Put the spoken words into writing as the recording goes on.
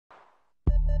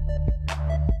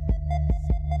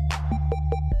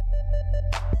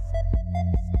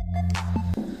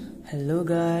Hello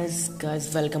guys,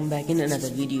 welcome back in another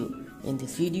video. In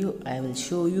this video I will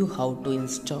show you how to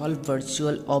install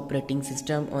virtual operating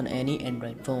system on any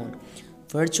Android phone.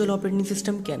 Virtual operating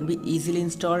system can be easily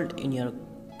installed in your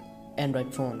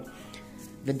Android phone.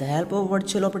 With the help of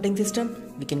virtual operating system,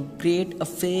 we can create a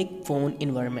fake phone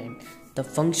environment. The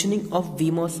functioning of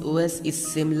vmos OS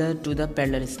is similar to the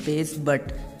parallel space,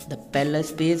 but the parallel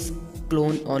space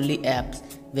clone only apps,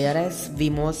 whereas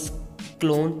vmos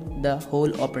clone the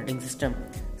whole operating system.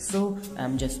 So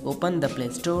I'm just open the Play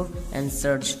Store and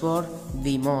search for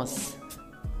vmos.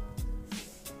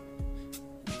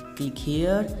 Click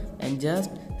here and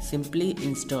just simply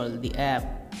install the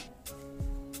app.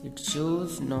 It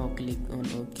shows. Now click on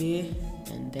OK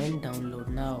and then download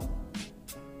now.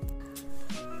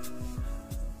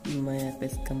 My app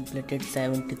is completed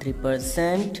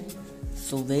 73%,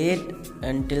 so wait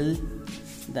until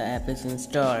the app is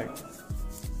installed.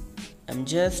 I'm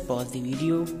just pause the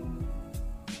video.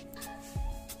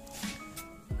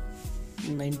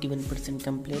 91%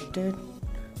 completed.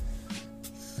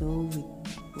 So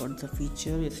what's the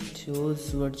feature? It shows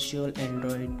virtual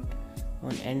Android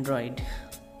on Android,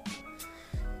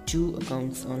 2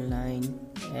 accounts online,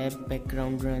 app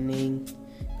background running,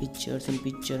 pictures in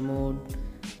picture mode,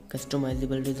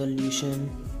 customizable resolution,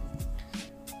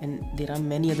 and there are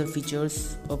many other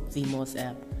features of vmos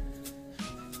app.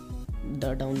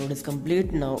 The download is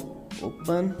complete. Now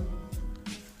open.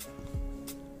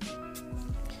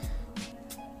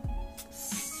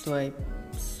 Swipe.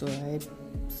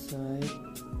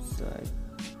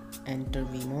 Enter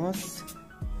vmos.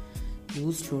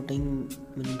 Use floating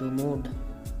window mode.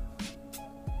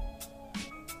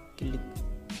 Click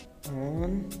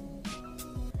on.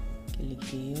 Click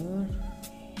here.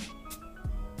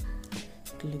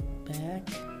 Click back.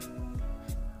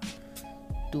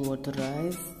 To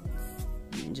authorize,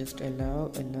 just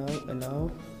allow.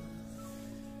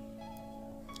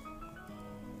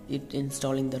 It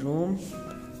installing the ROM.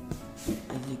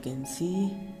 As you can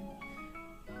see,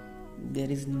 there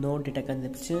is no data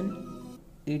consumption.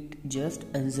 It just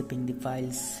unzipping the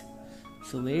files.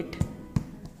 So wait,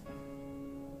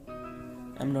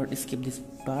 I'm not skip this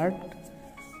part.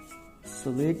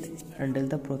 So wait until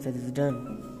the process is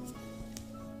done.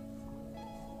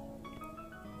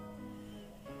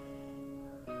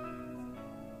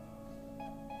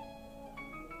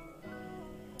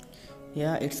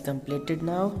 Yeah, it's completed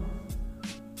now.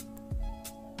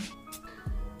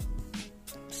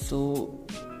 So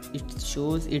it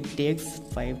shows it takes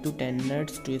 5 to 10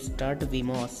 minutes to start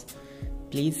vmos.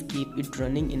 Please keep it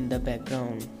running in the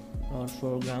background or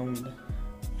foreground.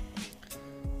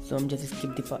 So I'm just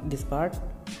skip this part.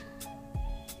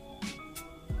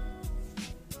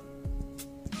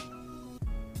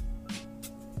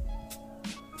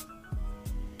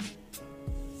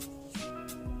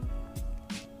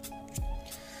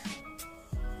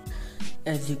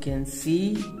 As you can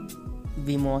see,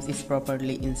 vmos is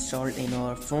properly installed in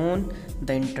our phone.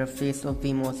 The interface of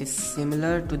vmos is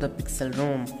similar to the Pixel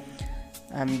ROM.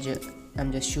 I'm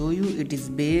just show you. It is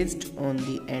based on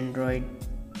the Android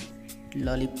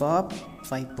Lollipop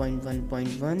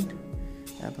 5.1.1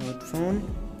 about phone.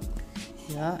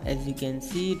 Yeah, as you can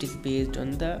see, it is based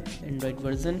on the Android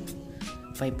version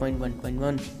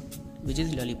 5.1.1, which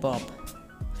is Lollipop.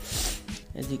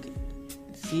 As you can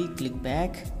see, click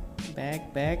back.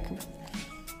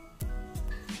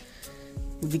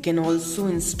 We can also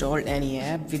install any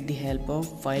app with the help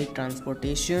of file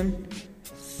transportation.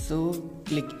 So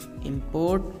click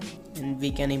import and we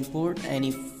can import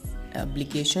any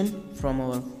application from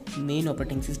our main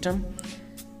operating system.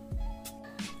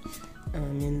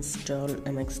 Install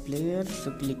MX Player.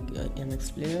 So click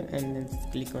MX Player and then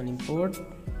click on import.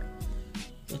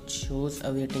 It shows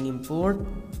awaiting import,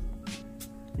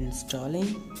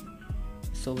 installing.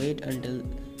 So wait until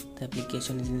the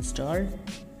application is installed.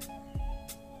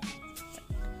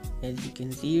 As you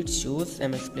can see, it shows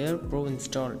MX Player Pro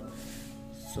installed.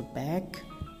 So back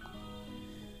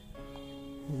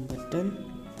button.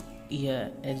 Yeah,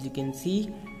 as you can see,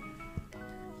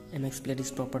 MX Player is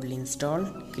properly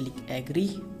installed. Click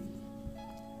agree.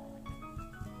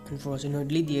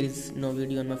 Unfortunately, there is no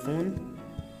video on my phone.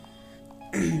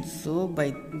 So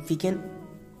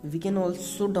we can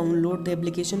also download the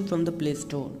application from the Play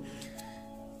Store.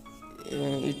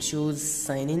 It shows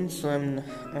sign in, so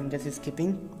I'm just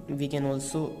skipping. We can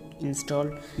also install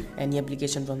any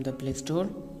application from the Play Store.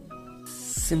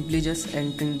 Simply just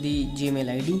entering the Gmail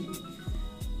ID.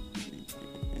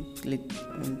 Click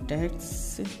on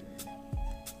text.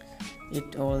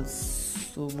 It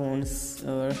also wants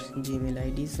our Gmail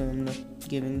ID, so I'm not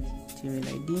giving Gmail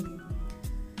ID.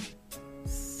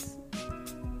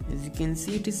 As you can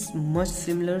see, it is much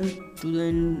similar to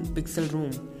the Pixel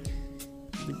Room.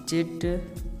 Widget,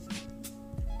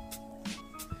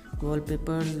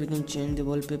 wallpapers, we can change the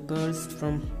wallpapers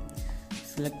from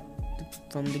select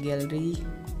from the gallery.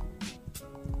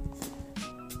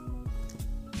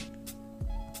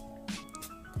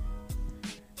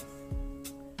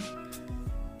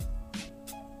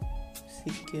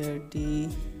 Security,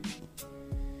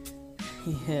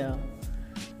 yeah,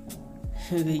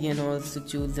 we can also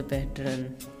choose the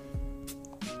pattern.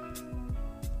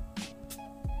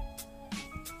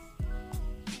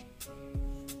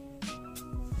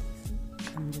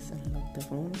 I'm just unlock the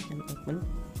phone and open.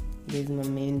 This is my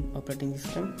main operating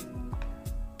system.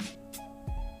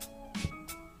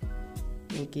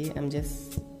 Okay, I'm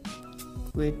just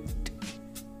quit.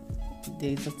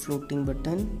 There is a floating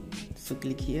button, so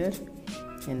click here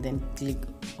and then click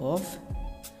off.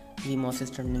 vmos is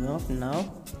turning off. Now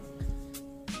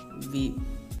we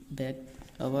back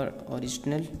our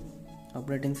original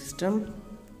operating system.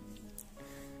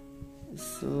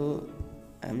 So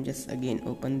I'm just again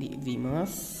open the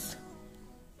vmos.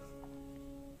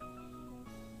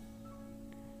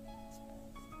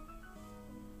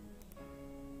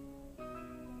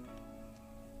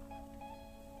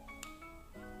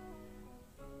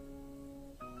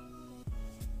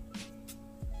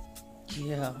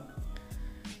 Yeah,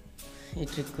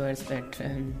 it requires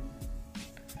pattern.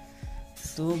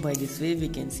 So by this way we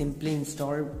can simply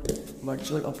install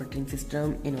virtual operating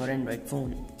system in our Android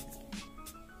phone.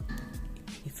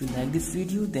 If you like this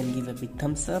video, then give a big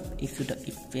thumbs up. If you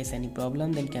face any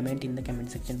problem, then comment in the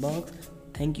comment section box.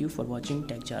 Thank you for watching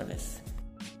Tech Jarvis.